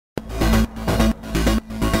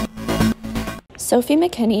Sophie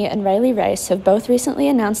McKinney and Riley Rice have both recently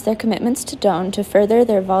announced their commitments to Doane to further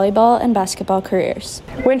their volleyball and basketball careers.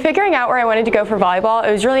 When figuring out where I wanted to go for volleyball,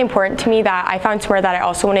 it was really important to me that I found somewhere that I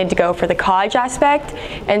also wanted to go for the college aspect.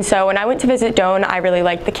 And so when I went to visit Doane, I really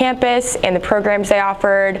liked the campus and the programs they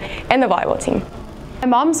offered and the volleyball team. My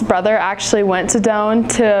mom's brother actually went to Doane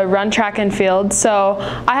to run track and field, so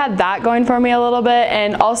I had that going for me a little bit,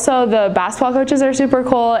 and also the basketball coaches are super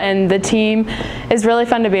cool and the team is really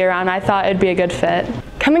fun to be around. I thought it'd be a good fit.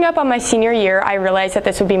 Coming up on my senior year, I realized that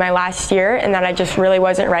this would be my last year and that I just really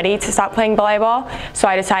wasn't ready to stop playing volleyball, so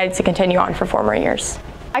I decided to continue on for 4 more years.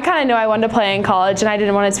 I kind of knew I wanted to play in college and I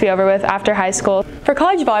didn't want it to be over with after high school. For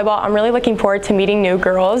college volleyball, I'm really looking forward to meeting new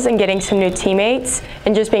girls and getting some new teammates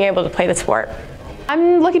and just being able to play the sport.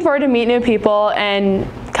 I'm looking forward to meet new people and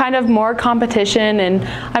kind of more competition, and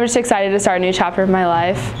I'm just excited to start a new chapter of my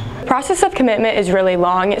life. The process of commitment is really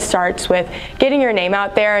long. It starts with getting your name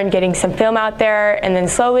out there and getting some film out there, and then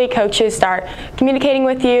slowly coaches start communicating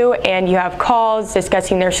with you and you have calls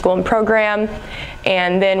discussing their school and program,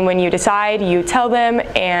 and then when you decide, you tell them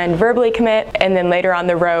and verbally commit, and then later on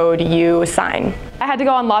the road you sign. I had to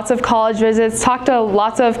go on lots of college visits, talk to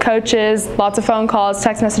lots of coaches, lots of phone calls,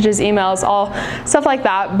 text messages, emails, all stuff like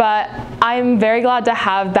that, but I'm very glad to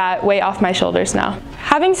have that weight off my shoulders now.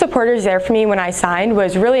 Having supporters there for me when I signed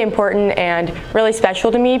was really important and really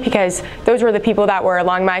special to me because those were the people that were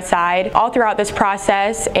along my side all throughout this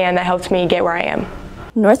process and that helped me get where I am.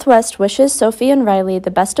 Northwest wishes Sophie and Riley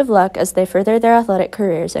the best of luck as they further their athletic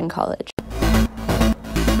careers in college.